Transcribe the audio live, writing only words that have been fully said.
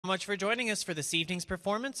Much for joining us for this evening's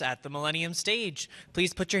performance at the Millennium stage.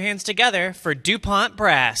 Please put your hands together for DuPont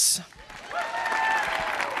Brass.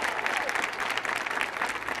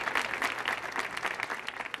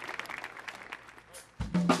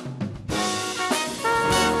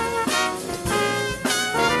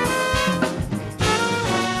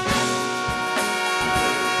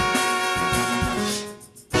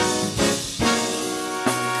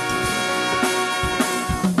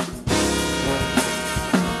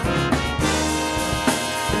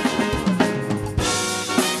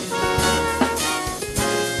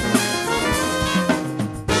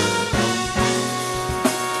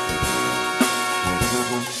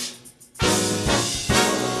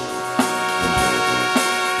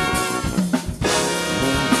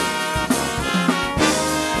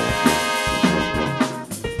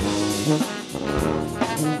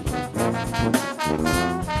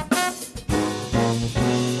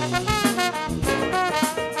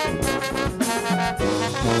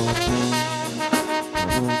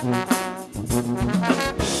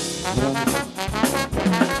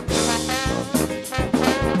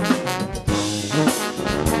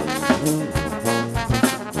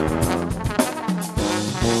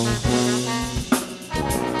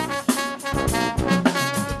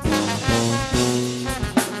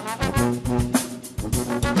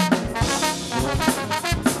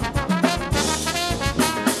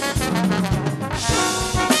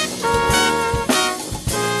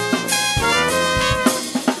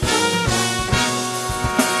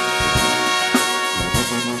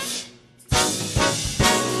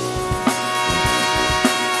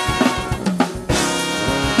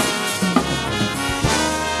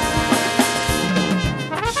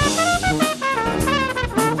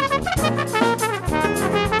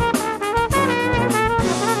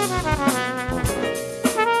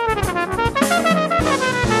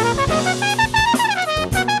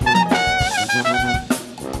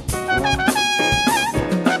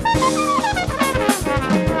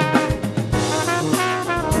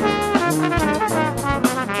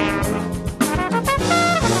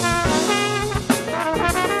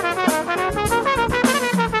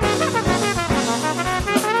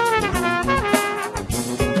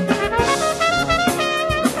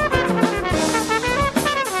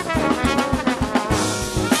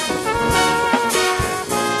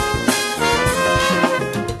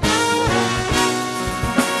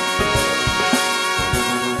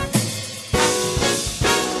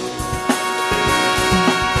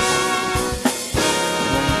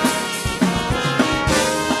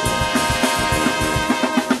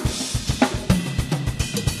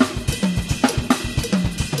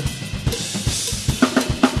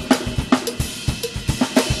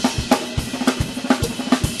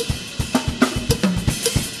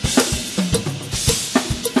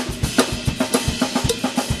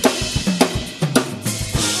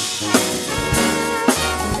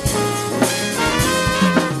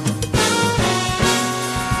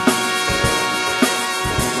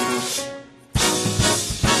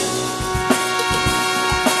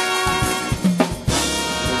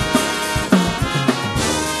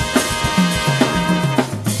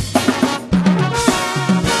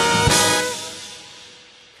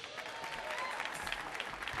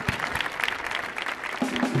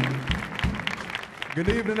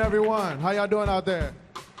 Good evening, everyone. How y'all doing out there?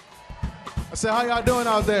 I said, how y'all doing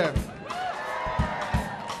out there?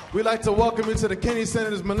 We'd like to welcome you to the Kennedy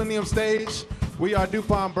Center's Millennium stage. We are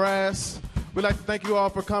DuPont Brass. We'd like to thank you all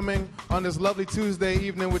for coming on this lovely Tuesday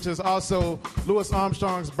evening, which is also Louis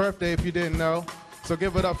Armstrong's birthday, if you didn't know. So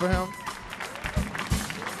give it up for him.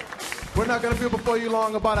 We're not going to be before you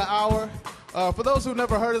long, about an hour. For those who've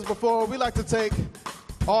never heard us before, we like to take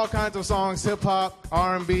all kinds of songs, hip-hop,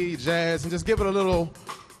 R&B, jazz, and just give it a little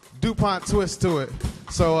DuPont twist to it.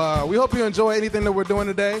 So we hope you enjoy anything that we're doing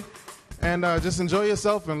today, and just enjoy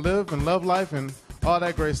yourself and live and love life and all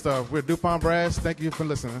that great stuff. We're DuPont Brass. Thank you for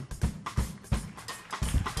listening.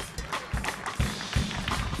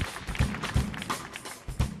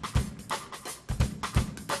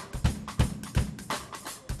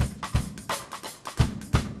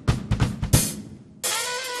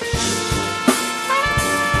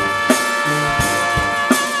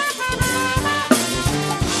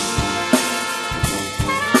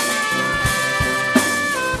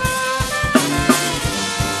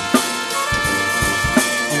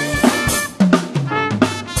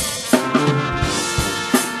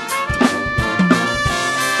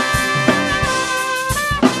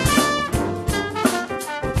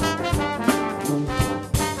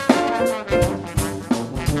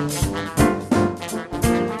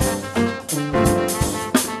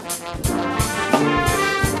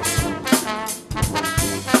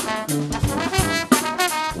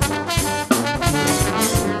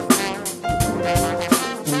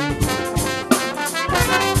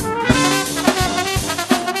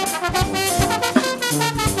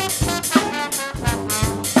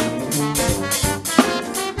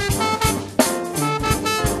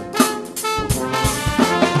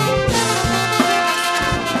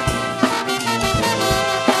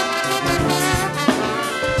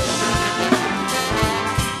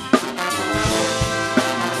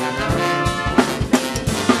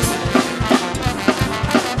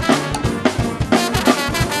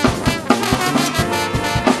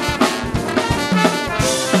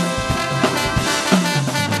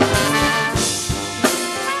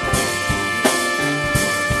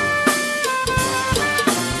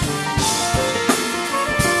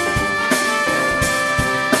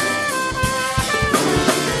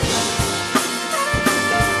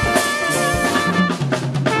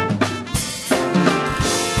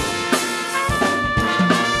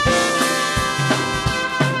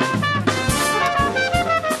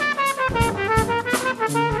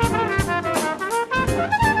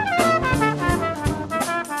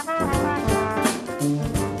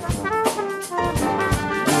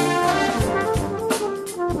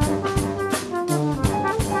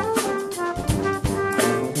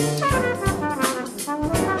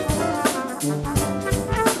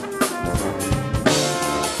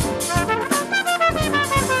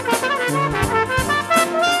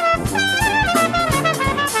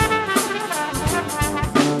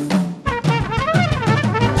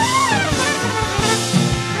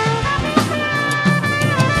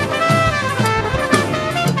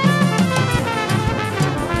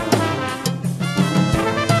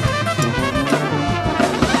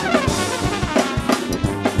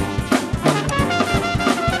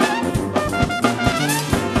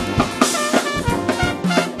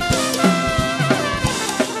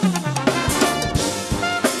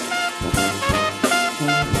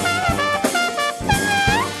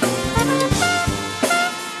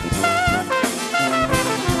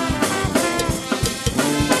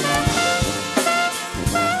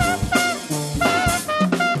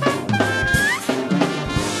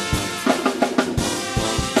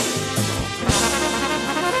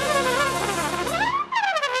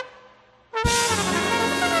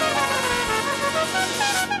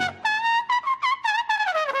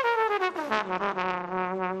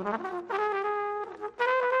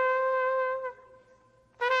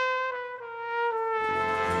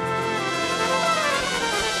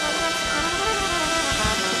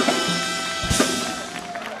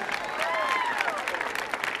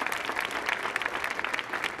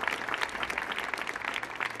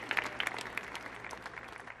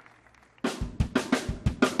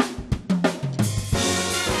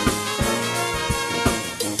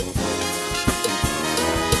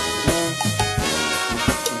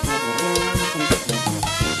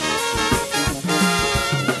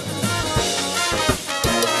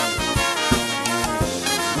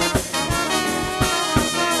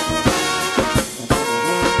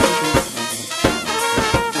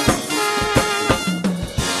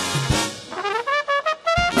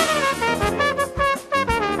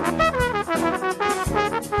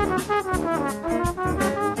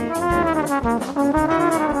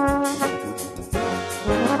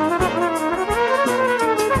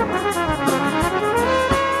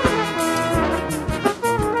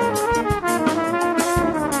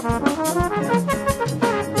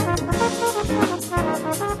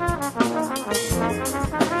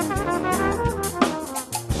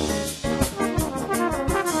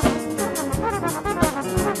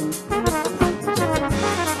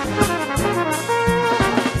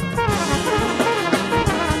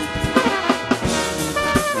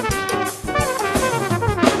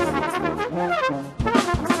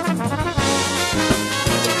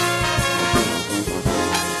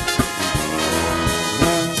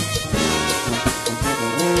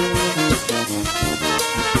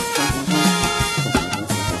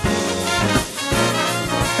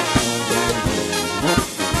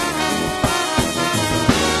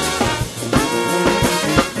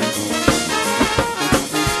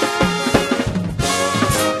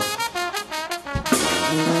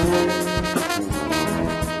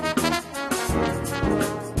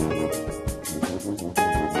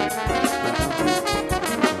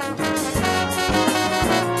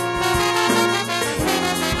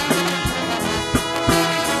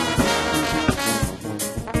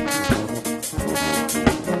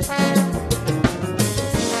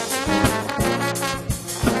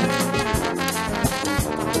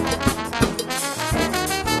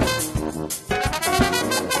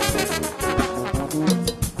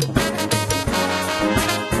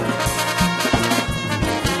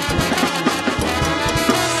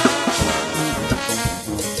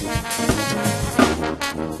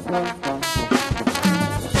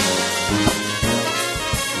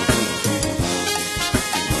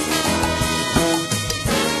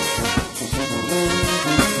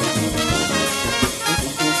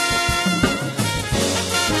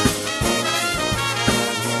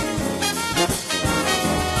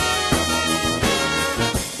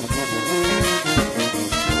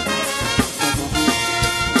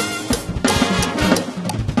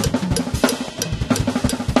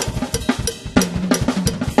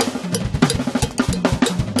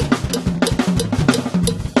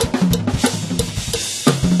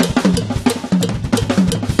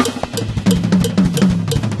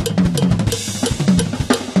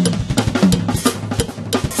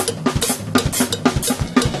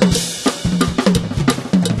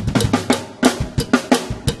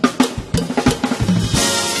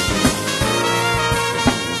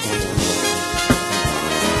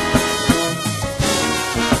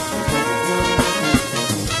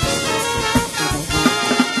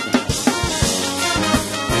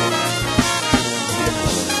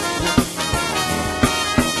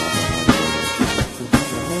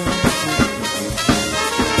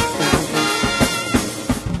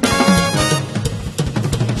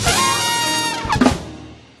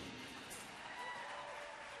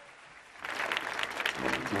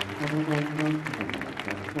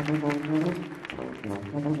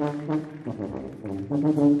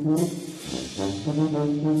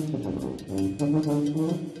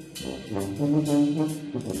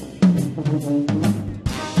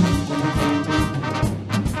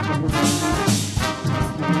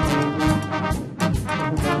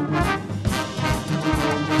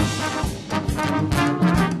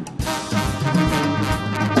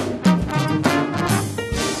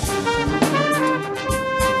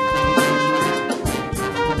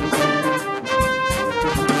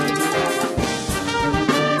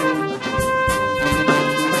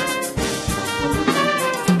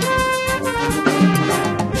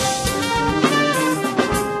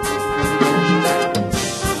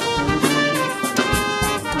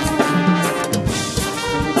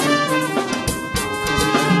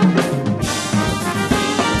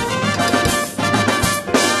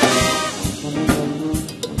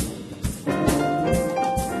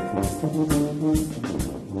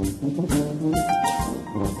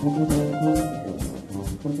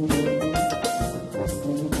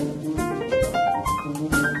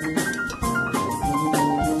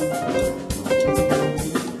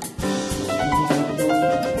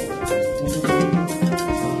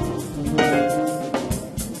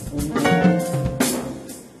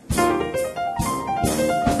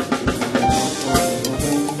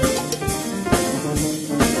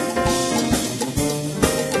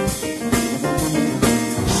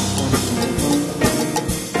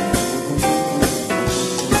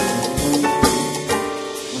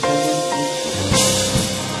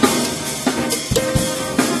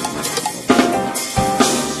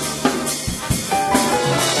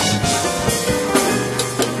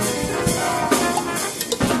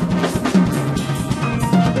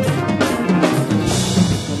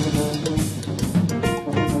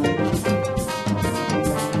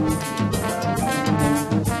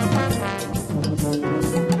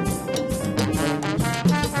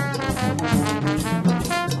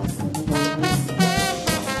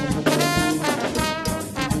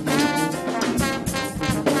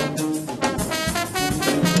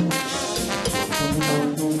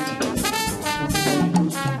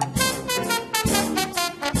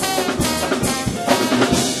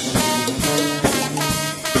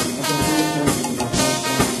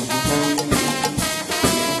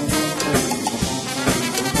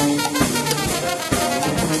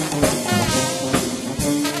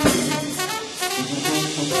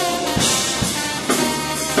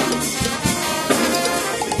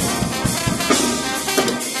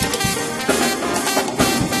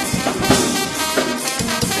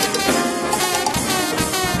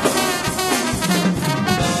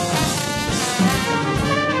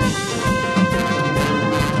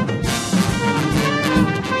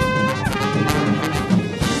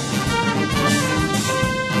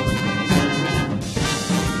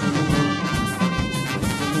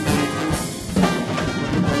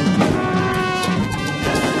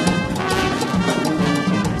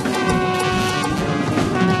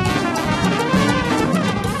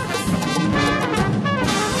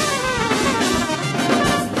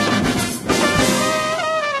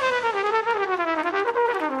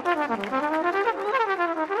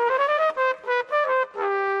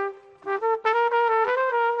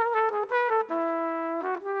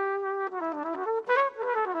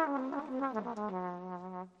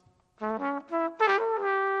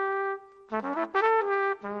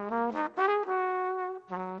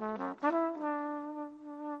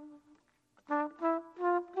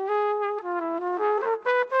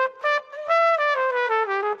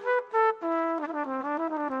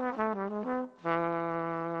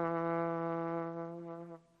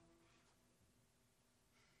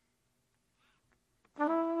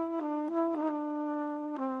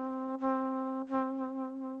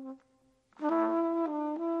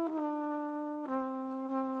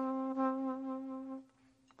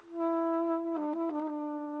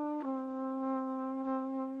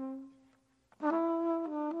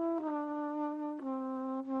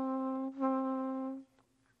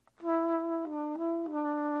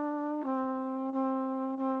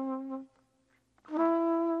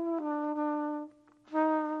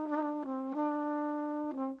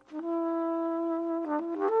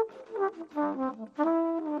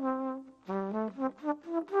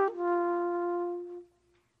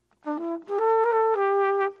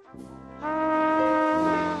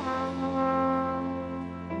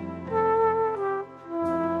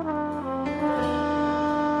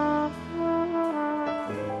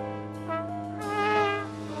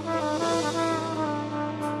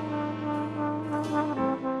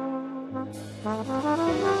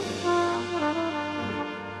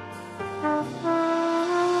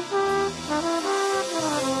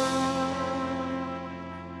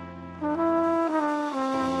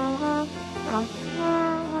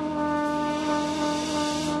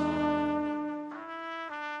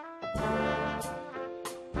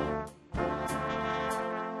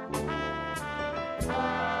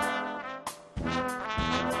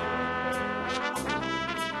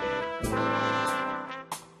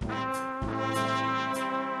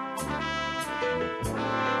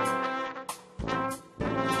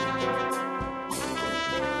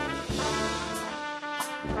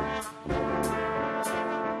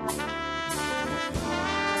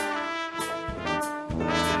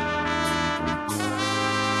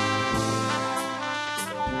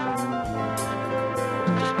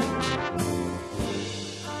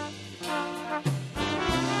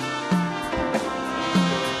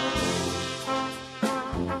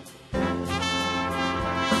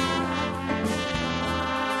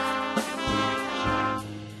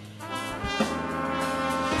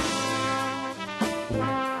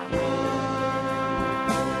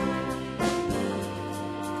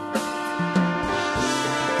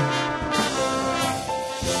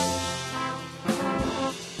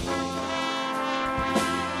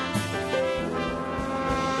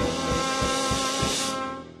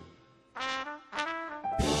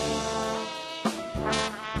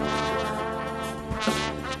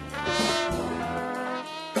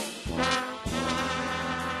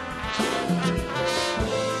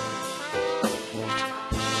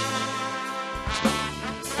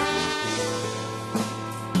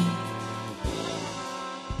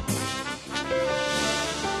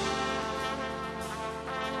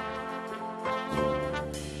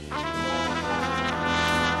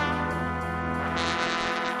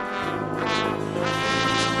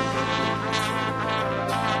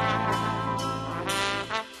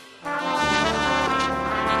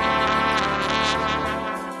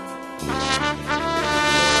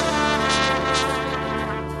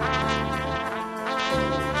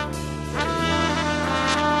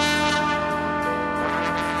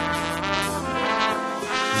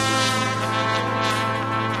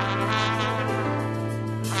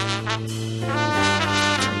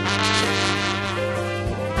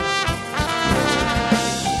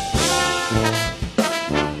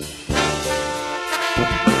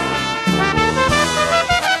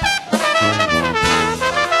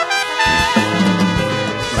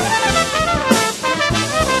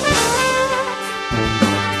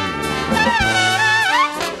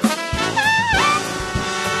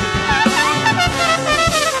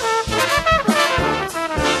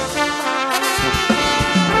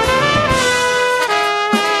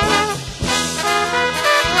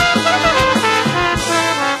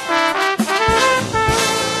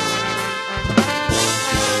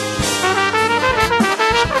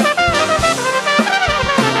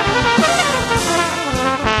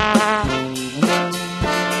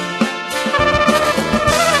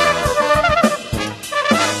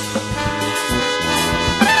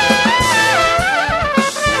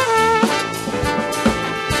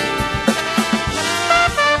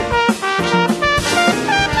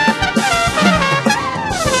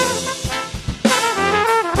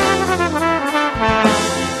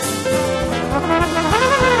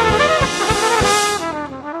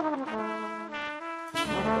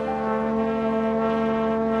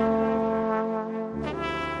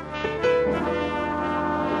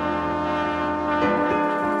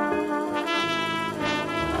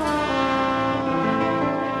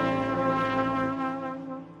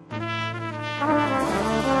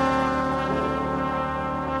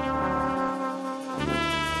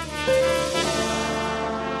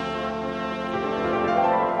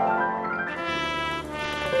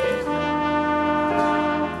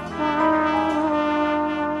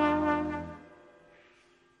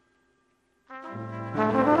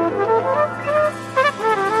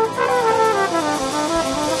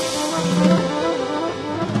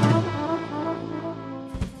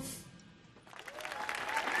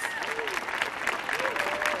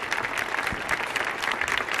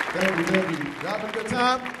 Thank you, thank you. Y'all having a good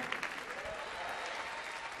time?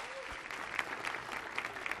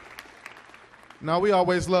 Now, we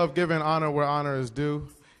always love giving honor where honor is due.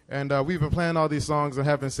 And we've been playing all these songs and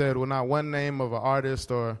haven't said, well, not one name of an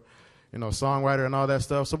artist or, songwriter and all that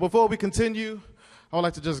stuff. So before we continue, I would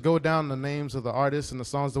like to just go down the names of the artists and the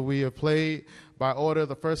songs that we have played by order.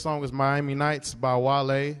 The first song was Miami Nights by Wale,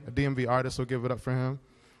 a DMV artist, so give it up for him.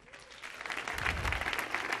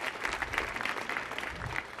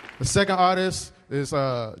 The second artist is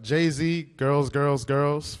Jay-Z, Girls, Girls,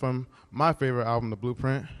 Girls, from my favorite album, The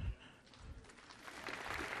Blueprint.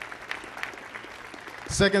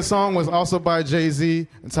 The second song was also by Jay-Z,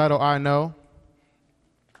 entitled I Know.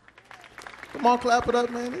 Come on, clap it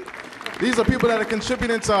up, man. These are people that are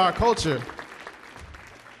contributing to our culture.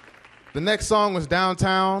 The next song was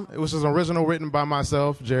Downtown, which is an original written by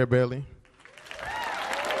myself, Jared Bailey.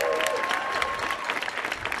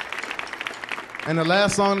 And the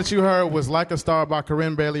last song that you heard was Like a Star by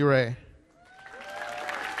Corinne Bailey Rae.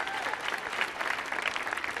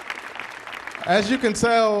 As you can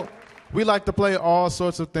tell, we like to play all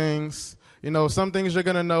sorts of things. Some things you're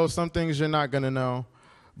going to know, some things you're not going to know.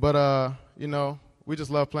 But, we just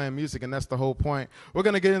love playing music, and that's the whole point. We're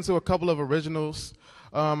going to get into a couple of originals.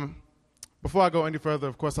 Before I go any further,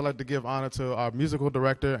 of course, I'd like to give honor to our musical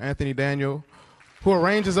director, Anthony Daniel, who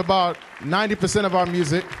arranges about 90% of our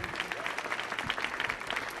music.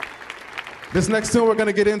 This next tune we're going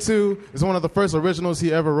to get into is one of the first originals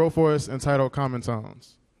he ever wrote for us, entitled Common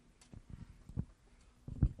Tones.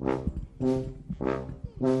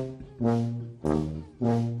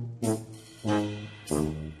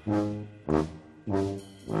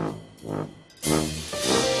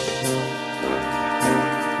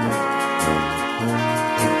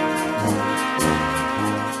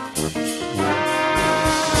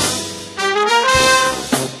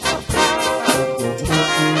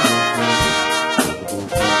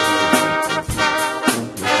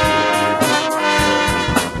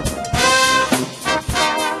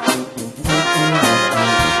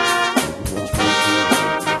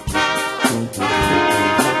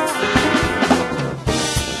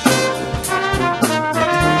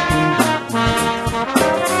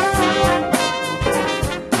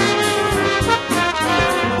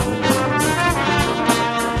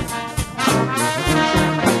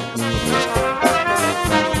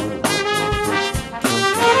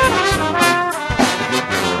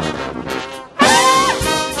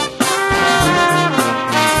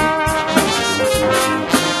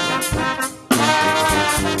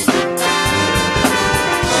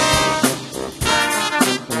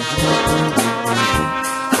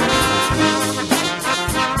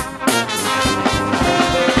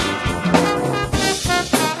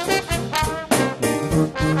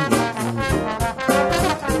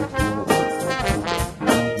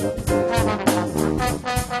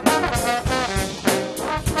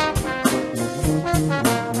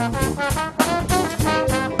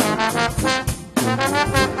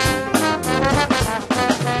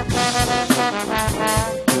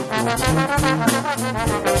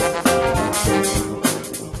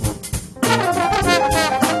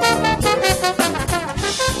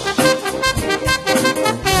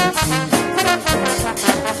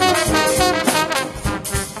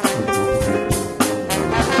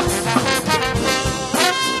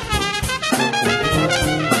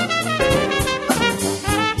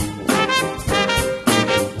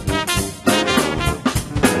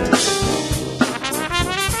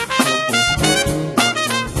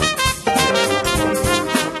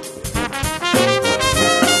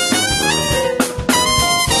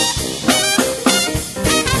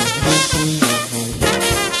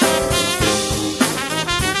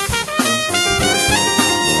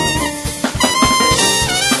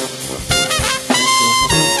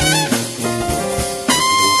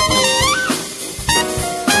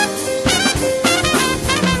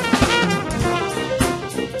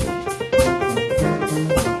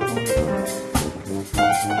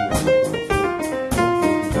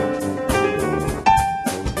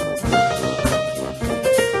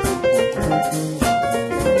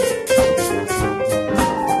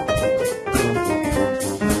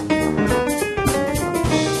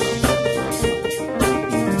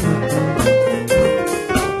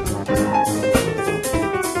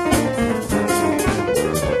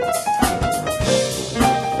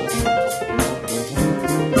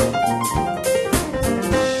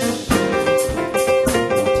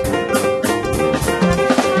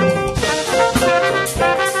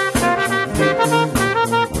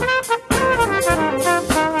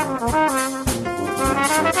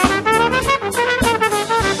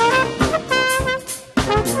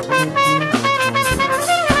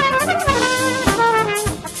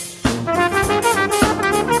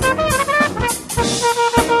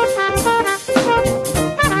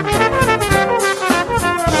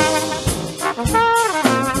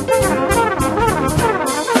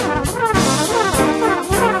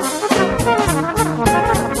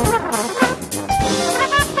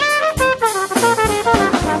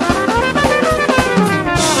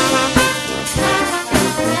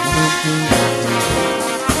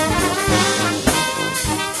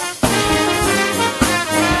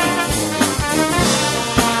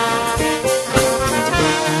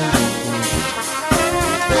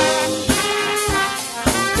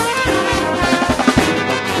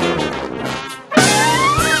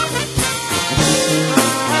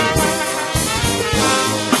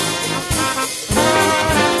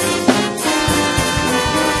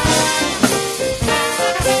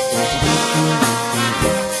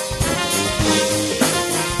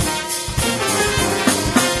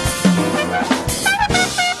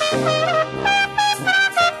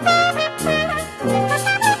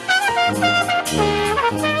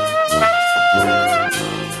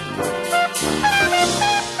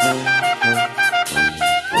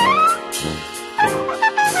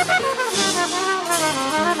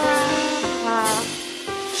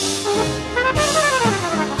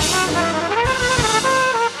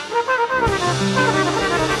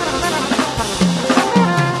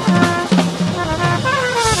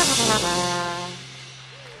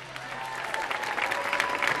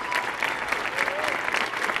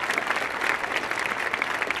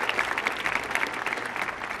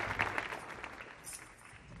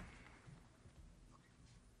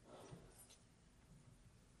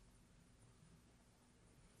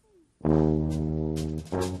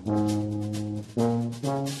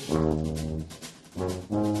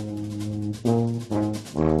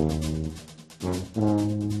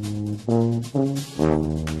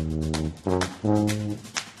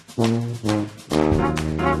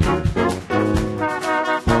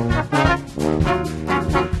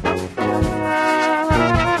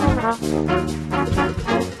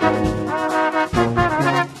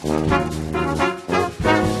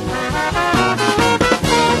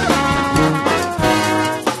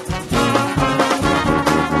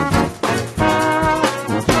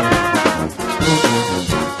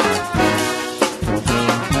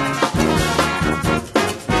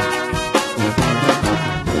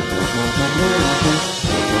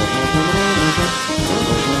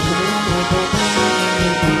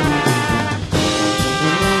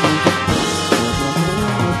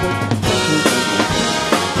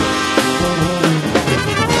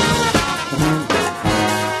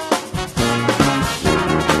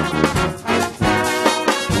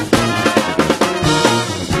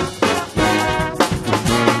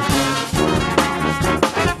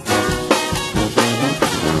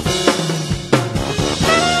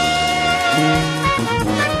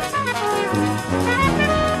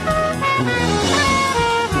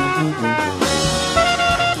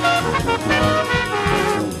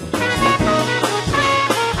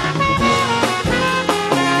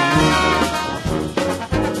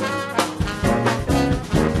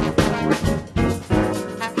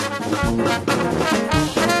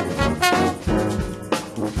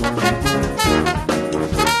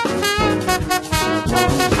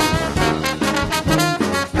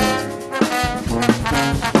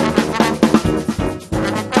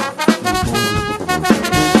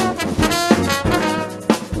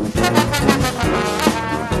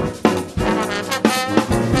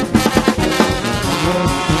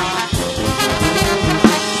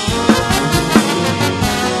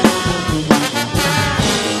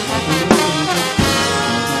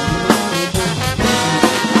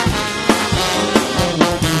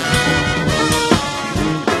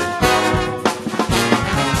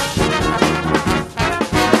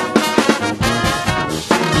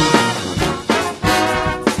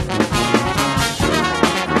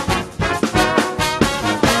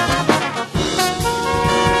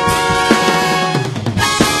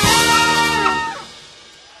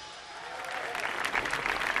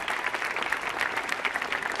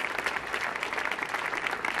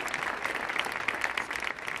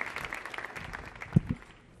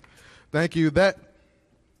 Thank you.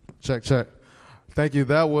 Check. Thank you.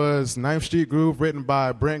 That was 9th Street Groove, written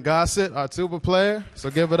by Brent Gossett, our tuba player.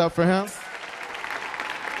 So give it up for him.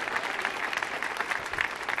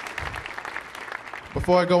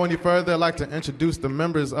 Before I go any further, I'd like to introduce the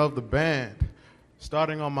members of the band.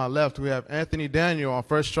 Starting on my left, we have Anthony Daniel on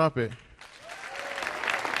first trumpet.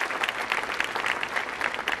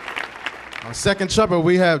 On second trumpet,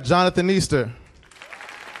 we have Jonathan Easter.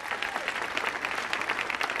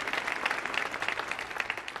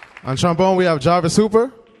 On trombone, we have Jarvis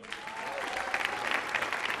Hooper.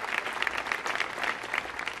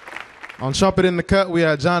 On trumpet in the cut, we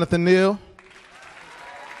have Jonathan Neal.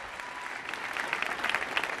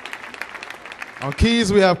 On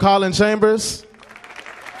keys, we have Colin Chambers.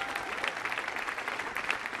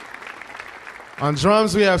 On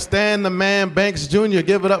drums, we have Stan the Man Banks Jr.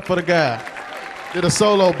 Give it up for the guy. Did a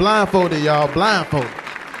solo blindfolded, y'all, blindfolded.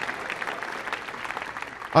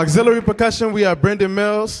 Auxiliary percussion, we have Brendan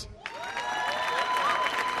Mills.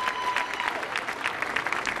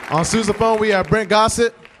 On sousaphone, we have Brent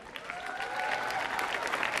Gossett.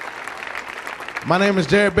 My name is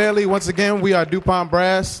Jared Bailey. Once again, we are DuPont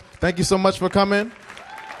Brass. Thank you so much for coming.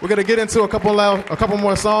 We're going to get into a couple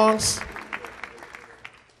more songs.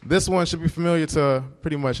 This one should be familiar to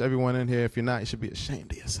pretty much everyone in here. If you're not, you should be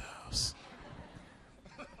ashamed of yourselves.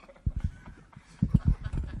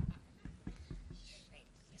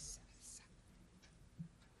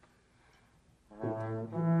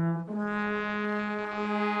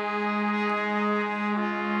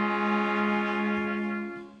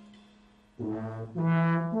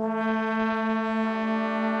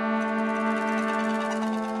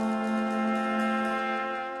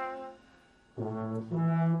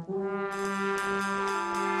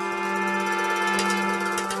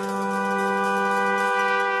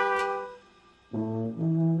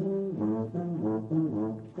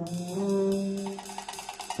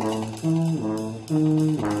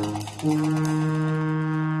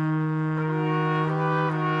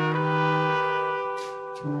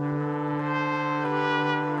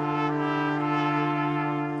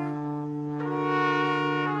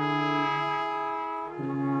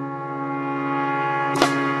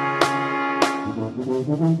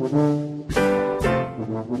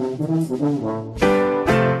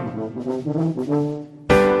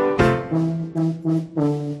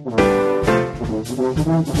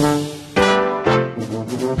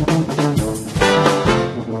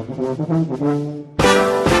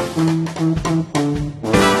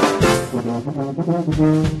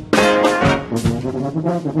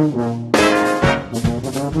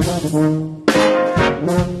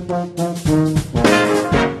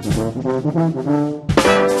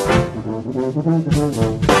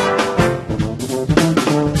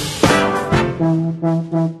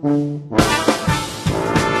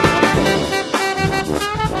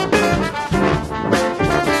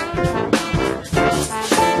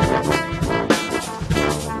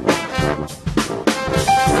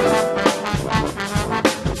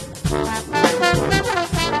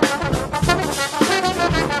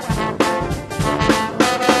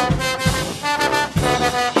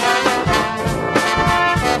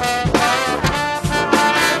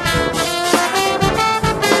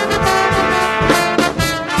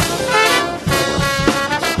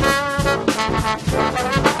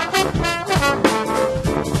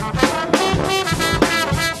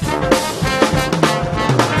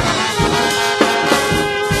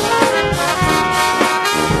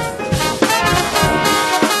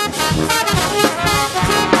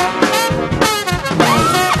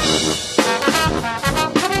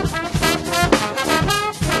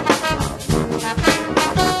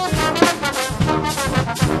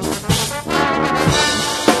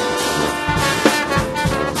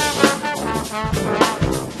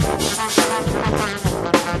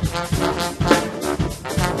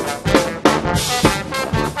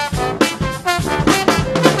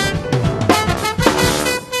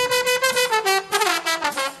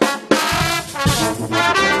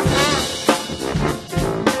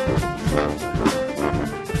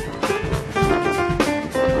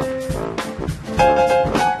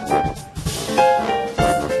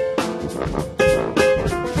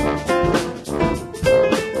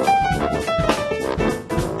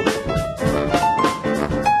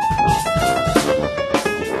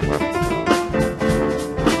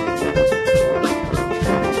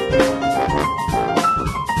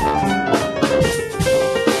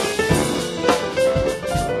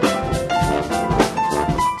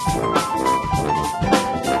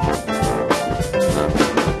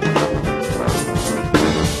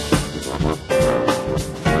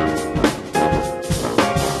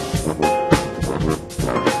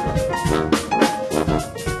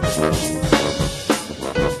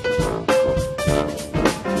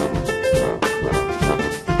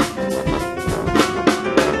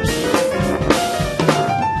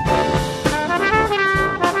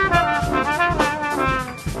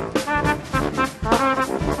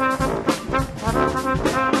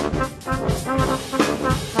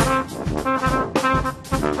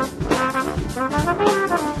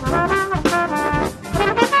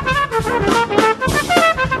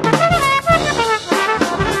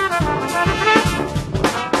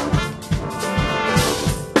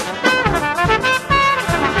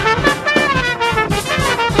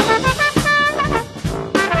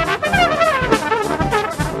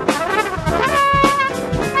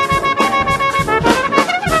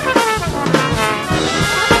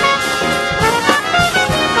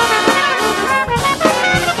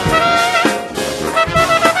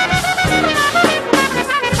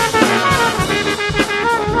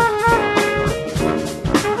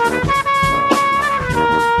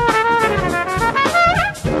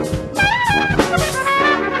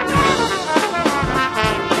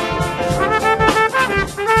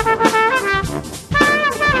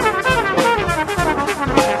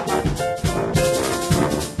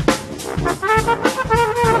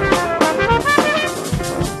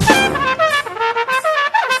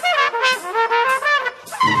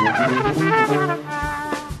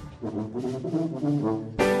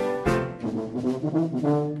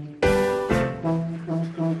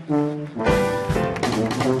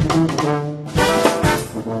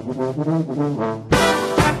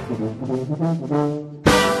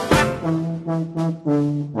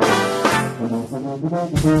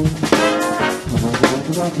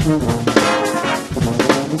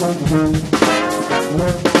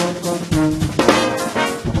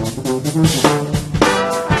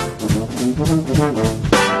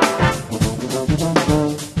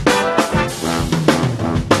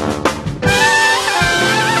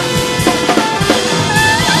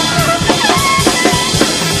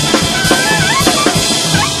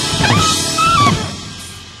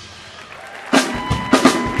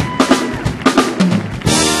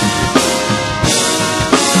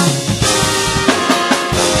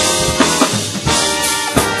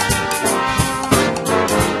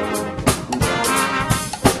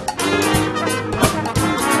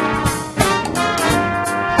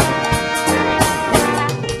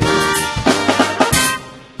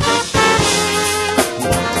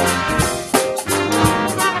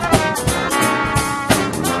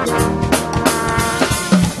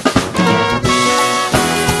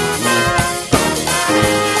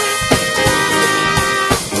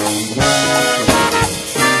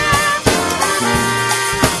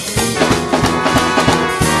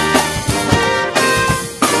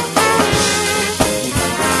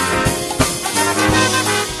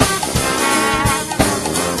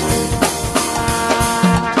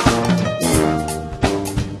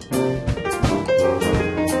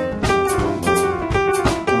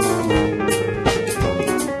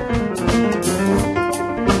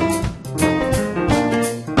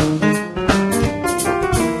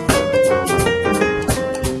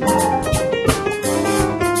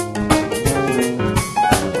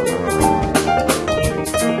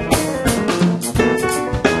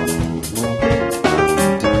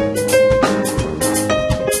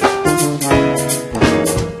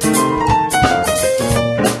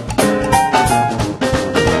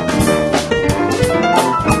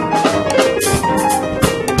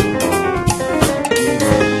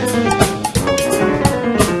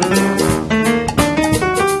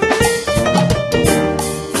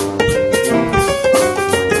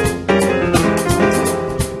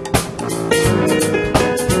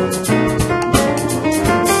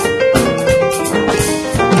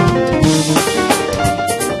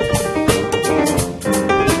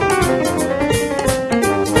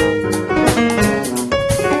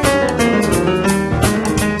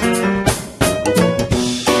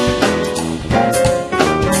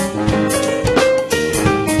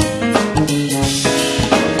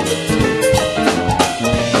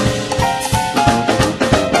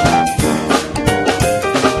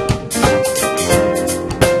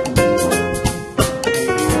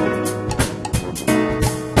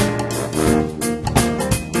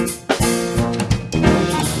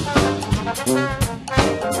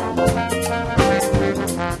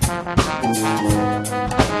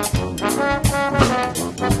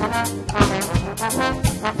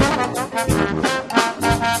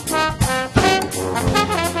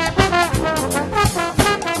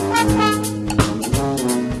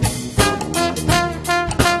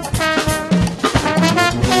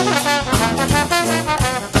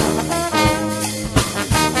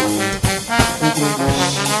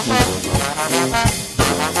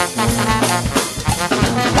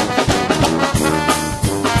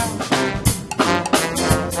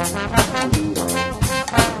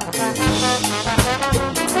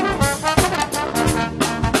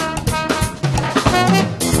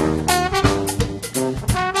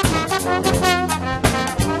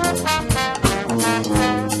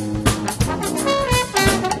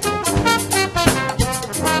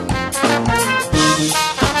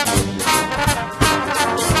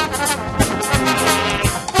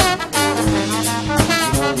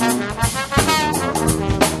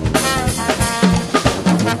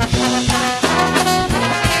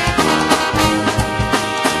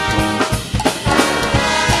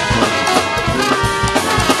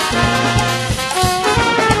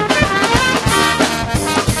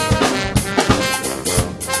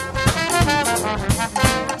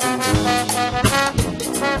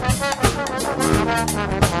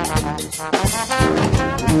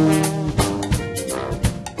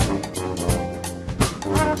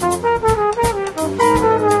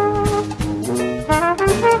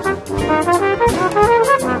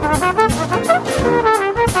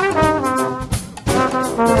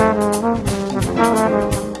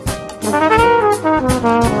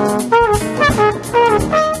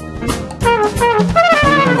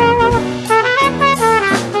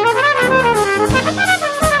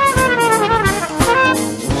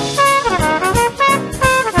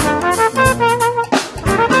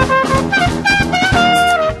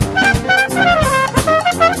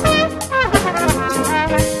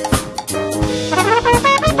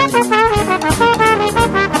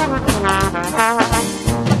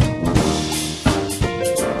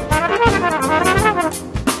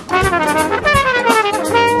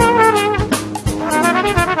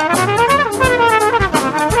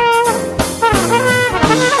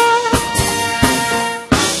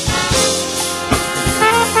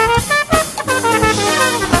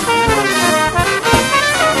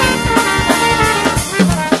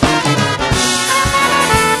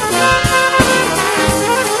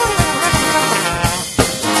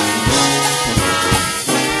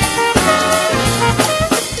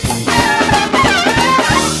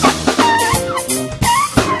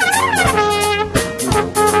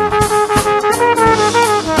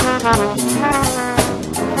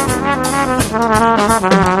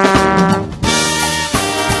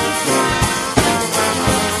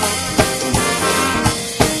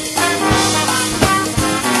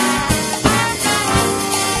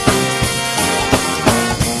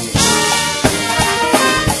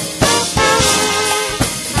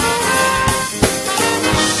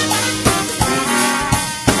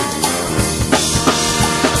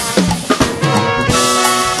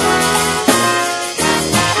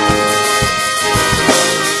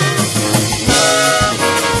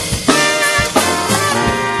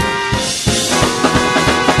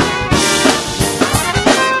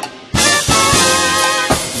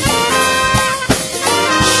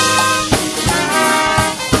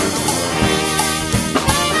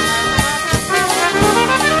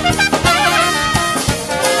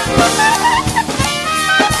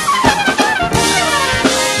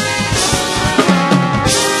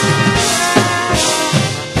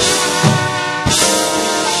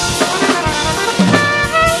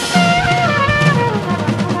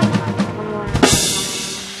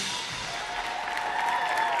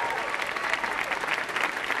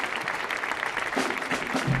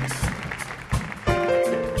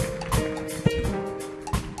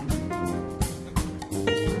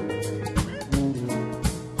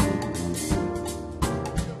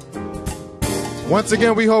 Once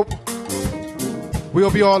again, we hope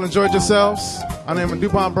you all enjoyed yourselves. My name is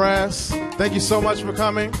DuPont Brass. Thank you so much for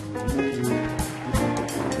coming.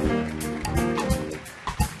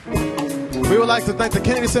 We would like to thank the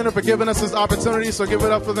Kennedy Center for giving us this opportunity, so give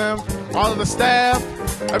it up for them. All of the staff,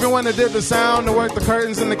 everyone that did the sound, that worked the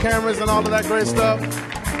curtains and the cameras and all of that great stuff.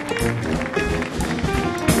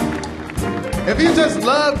 If you just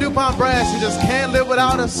love DuPont Brass, you just can't live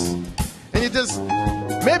without us, and you just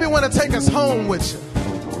maybe want to take us home with you,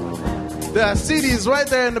 the CD is right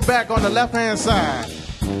there in the back on the left-hand side.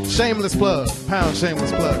 Shameless plug, pound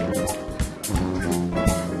shameless plug.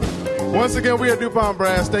 Once again, we are DuPont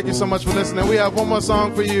Brass. Thank you so much for listening. We have one more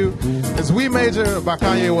song for you. It's We Major by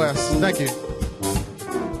Kanye West. Thank you.